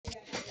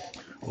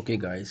Okay,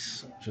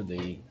 guys,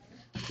 today,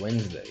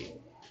 Wednesday,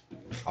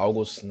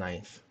 August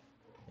 9th,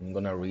 I'm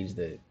gonna read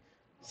the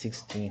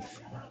 16th,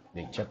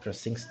 the chapter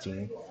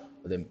 16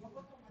 of the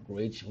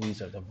Great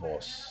Wizard of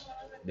Oz,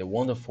 the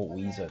Wonderful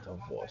Wizard of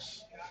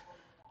Oz.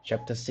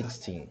 Chapter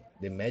 16,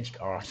 the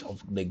Magic Art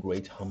of the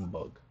Great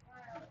Humbug.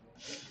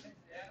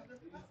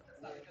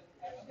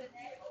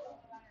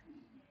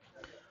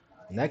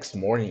 Next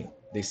morning,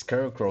 the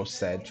Scarecrow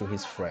said to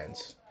his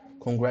friends,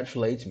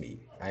 "Congratulate me,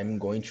 I am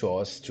going to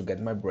Oz to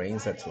get my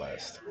brains at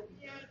last.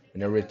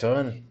 In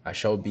return, I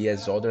shall be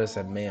as others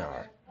as men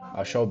are.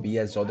 I shall be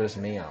as others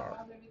men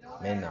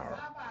are.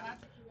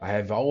 I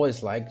have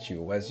always liked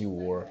you as you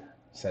were,"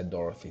 said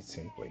Dorothy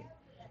simply.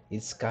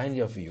 "It's kind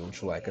of you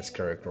to like a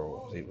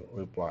scarecrow," he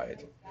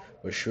replied.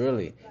 "But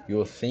surely you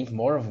will think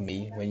more of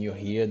me when you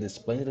hear the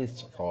splendid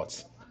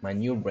thoughts my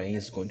new brain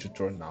is going to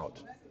turn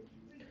out."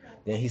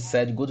 Then he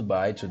said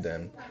goodbye to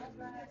them.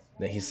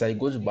 Then he said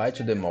goodbye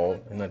to them all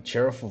in a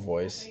cheerful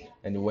voice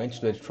and went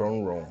to the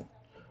throne room,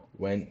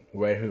 when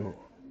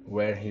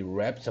where he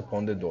rapped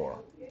upon the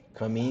door.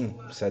 "Come in,"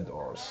 said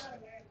Oz.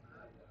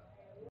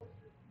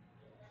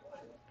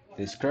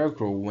 The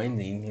Scarecrow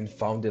went in and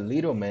found the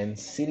little man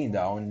sitting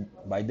down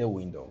by the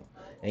window,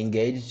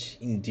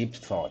 engaged in deep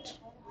thought.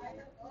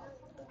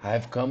 "I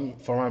have come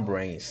for my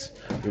brains,"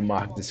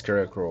 remarked the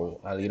Scarecrow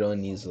a little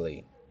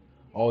uneasily.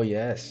 "Oh,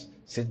 yes,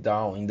 sit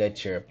down in that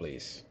chair,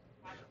 please,"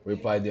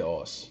 replied the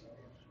Oz.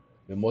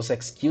 "You must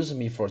excuse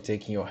me for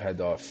taking your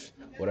head off,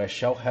 but I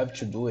shall have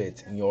to do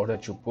it in order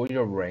to put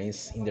your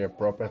brains in their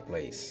proper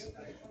place."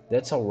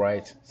 "That's all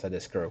right," said the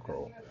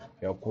Scarecrow.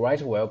 "You're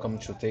quite welcome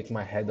to take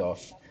my head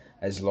off,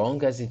 as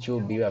long as it will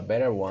be a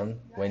better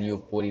one when you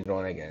put it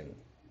on again."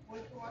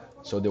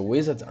 So the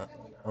wizard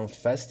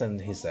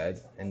unfastened his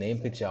head and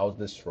emptied out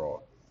the straw.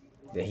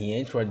 Then he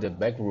entered the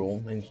back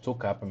room and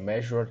took up a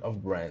measure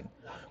of bran,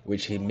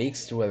 which he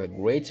mixed with a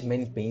great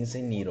many pins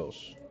and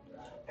needles.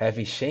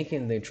 Having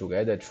shaken them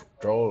together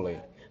thoroughly,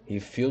 he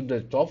filled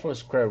the top of the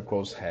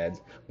Scarecrow's head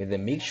with the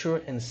mixture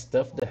and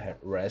stuffed the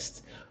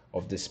rest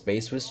of the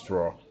space with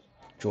straw,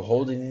 to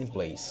hold it in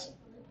place.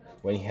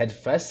 When he had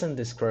fastened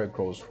the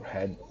Scarecrow's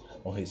head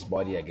on his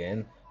body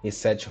again, he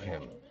said to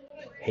him,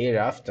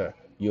 "Hereafter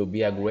you'll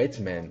be a great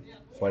man,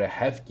 for I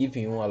have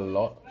given you a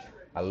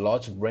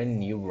lot of brand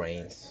new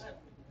brains."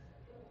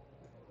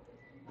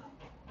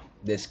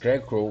 The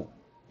Scarecrow,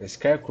 the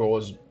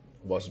Scarecrow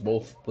was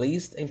both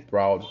pleased and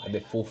proud at the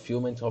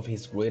fulfillment of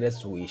his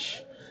greatest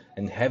wish,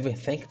 and having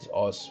thanked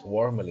Oz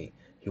warmly,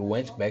 he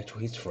went back to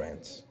his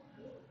friends.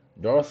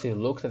 Dorothy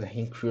looked at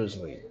him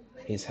curiously.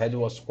 His head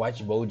was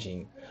quite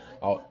bulging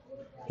out.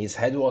 His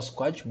head was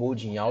quite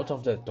bulging out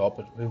of the top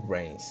with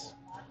brains.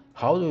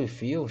 "How do you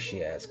feel?"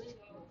 she asked.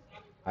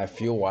 "I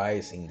feel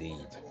wise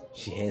indeed,"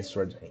 she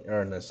answered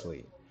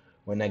earnestly.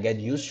 "When I get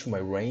used to my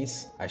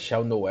brains, I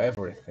shall know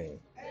everything."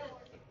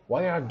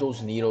 "Why are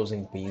those needles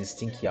and pins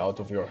sticking out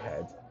of your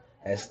head?"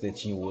 asked the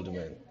Tin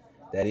Woodman.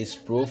 "That is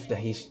proof that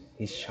he's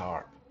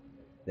sharp."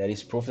 "That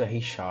is proof that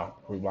he's sharp,"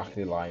 remarked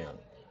the Lion.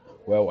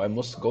 "Well, I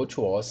must go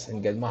to Oz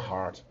and get my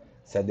heart,"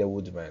 said the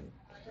Woodman.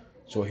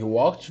 So he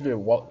walked to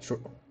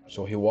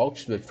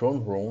the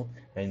throne room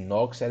and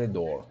knocked at the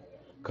door.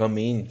 "Come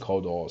in,"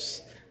 called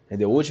Oz,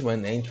 and the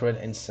Woodman entered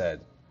and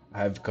said, "I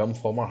have come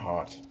for my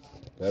heart."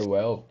 "Very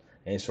well,"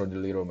 answered the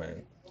little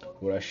man,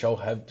 "but I shall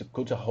have to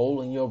cut a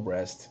hole in your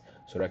breast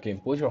so that I can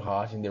put your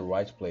heart in the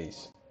right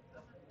place.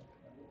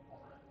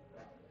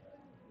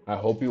 I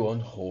hope you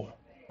won't hurt.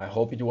 I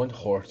hope it won't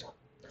hurt.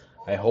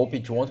 I hope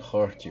it won't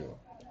hurt you."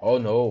 "Oh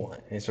no,"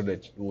 answered the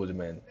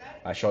Woodman,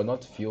 "I shall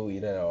not feel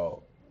it at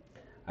all.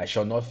 I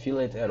shall not feel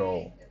it at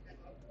all."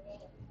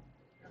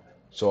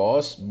 So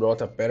Oz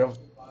brought a pair of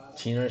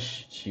thinner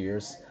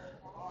shears.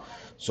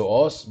 So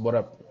Oz brought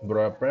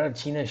a pair of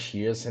thinner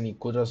shears and he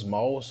cut a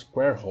small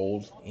square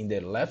hole in the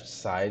left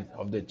side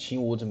of the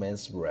Tin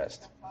Woodman's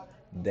breast.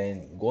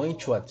 Then, going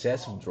to a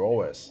chest of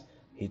drawers,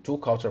 he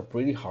took out a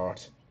pretty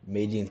heart,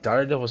 made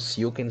entirely of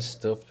silk and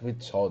stuffed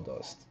with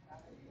sawdust.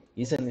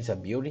 "Isn't it a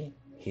beauty?"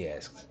 he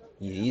asked.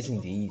 "It is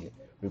indeed,"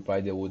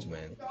 replied the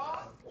Woodman,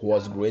 who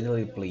was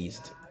greatly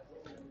pleased.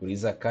 "But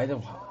is a kind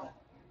of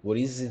What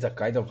is it a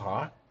kind of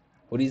heart?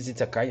 What is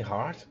it a kind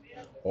heart?"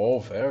 "Oh,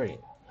 very."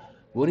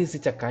 "What is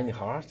it a kind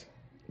heart?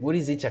 What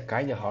is it a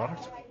kind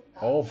heart?"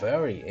 "Oh,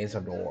 very,"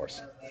 answered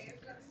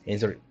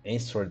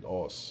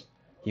Oz.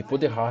 He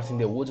put the heart in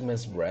the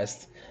woodman's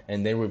breast,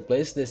 and then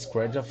replaced the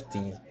scratch of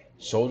tin,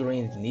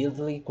 soldering it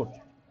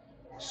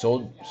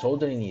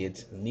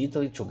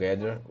neatly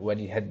together where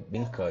it had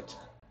been cut.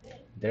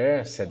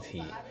 "There," said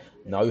he,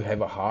 "now you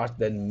have a heart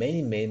that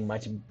many men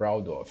might be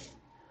proud of.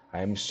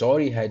 I'm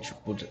sorry I had to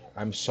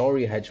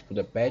put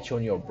a patch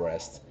on your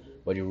breast,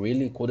 but it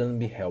really couldn't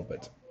be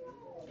helped."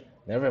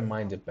 "Never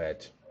mind the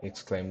patch,"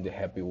 exclaimed the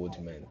happy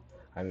woodman.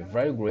 "I'm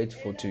very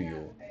grateful to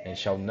you, and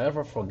shall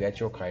never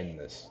forget your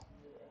kindness."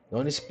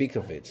 "Don't speak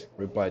of it,"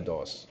 replied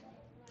Oz.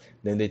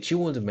 Then the Tin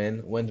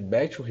Woodman went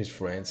back to his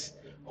friends,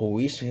 who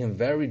wished him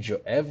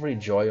every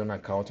joy on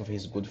account of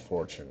his good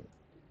fortune.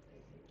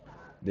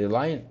 The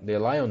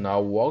lion now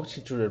walks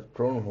into the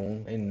throne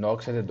room and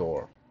knocks at the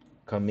door.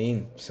 "Come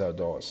in," said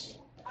Oz.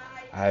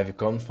 "I have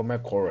come for my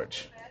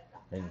courage,"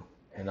 and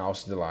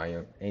announced the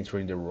lion,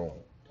 entering the room.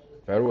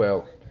 "Very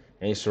well,"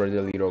 answered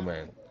the little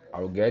man.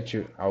 I'll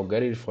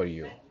get it for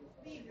you."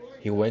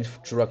 He went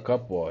to a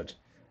cupboard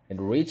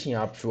and reaching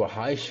up to a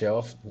high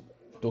shelf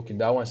took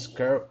down a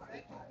square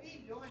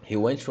he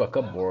went to a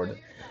cupboard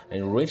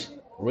and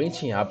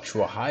reaching up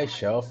to a high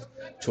shelf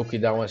took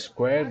down a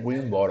square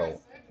green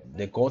bottle,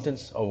 the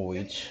contents of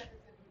which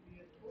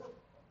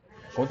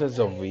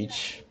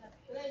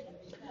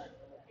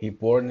he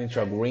poured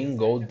into a green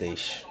gold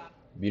dish,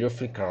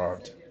 beautifully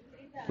carved.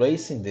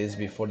 Placing this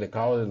before the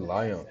cowardly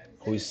lion,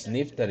 who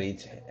sniffed at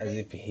it as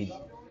if he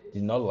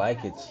did not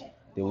like it,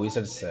 the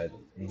wizard said,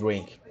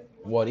 "Drink."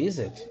 "What is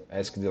it?"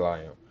 asked the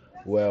lion.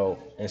 "Well,"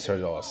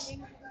 answered Oz,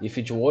 "if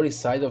it were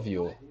inside of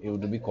you, it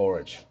would be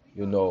courage.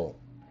 You know,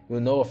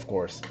 of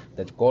course,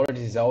 that courage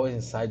is always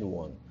inside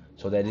one,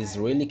 so that it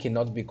really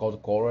cannot be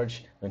called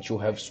courage until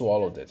you have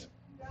swallowed it.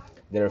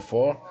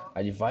 Therefore,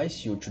 I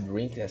advise you to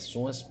drink as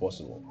soon as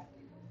possible."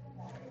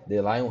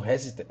 The lion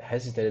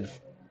hesitated.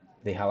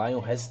 The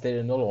lion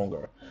hesitated no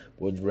longer,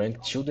 but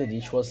drank till the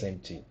dish was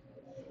empty.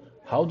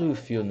 "How do you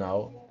feel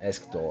now?"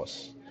 asked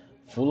Oz.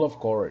 "Full of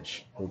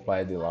courage,"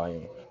 replied the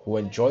lion, who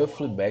went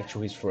joyfully back to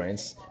his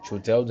friends to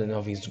tell them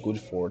of his good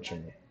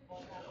fortune.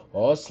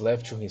 Oz,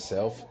 left to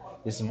himself,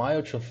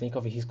 smiled to think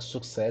of his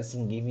success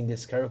in giving the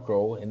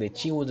Scarecrow and the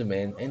Tin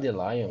Woodman and the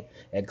lion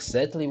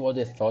exactly what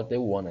they thought they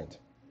wanted.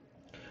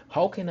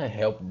 "How can I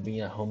help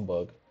being a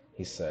humbug,"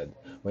 he said,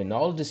 "when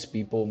all these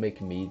people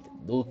make me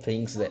do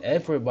things that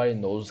everybody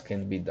knows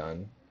can be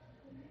done?"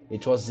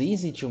 It was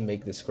easy to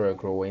make the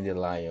Scarecrow and the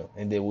Lion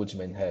and the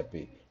Woodsman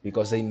happy,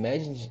 because they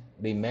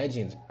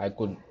imagined I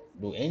could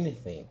do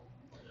anything.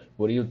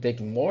 But it would take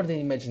more than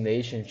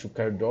imagination to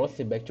carry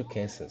Dorothy back to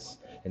Kansas,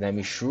 and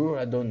I'm sure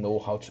I don't know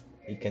how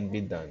it can be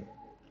done.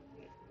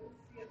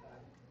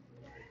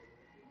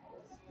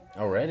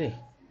 Already?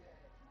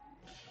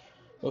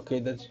 Okay,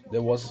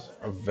 that was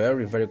a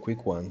very, very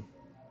quick one.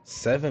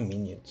 7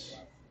 minutes.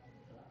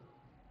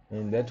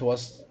 And that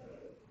was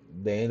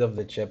the end of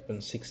the chapter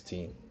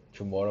 16.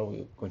 Tomorrow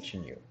we'll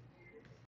continue.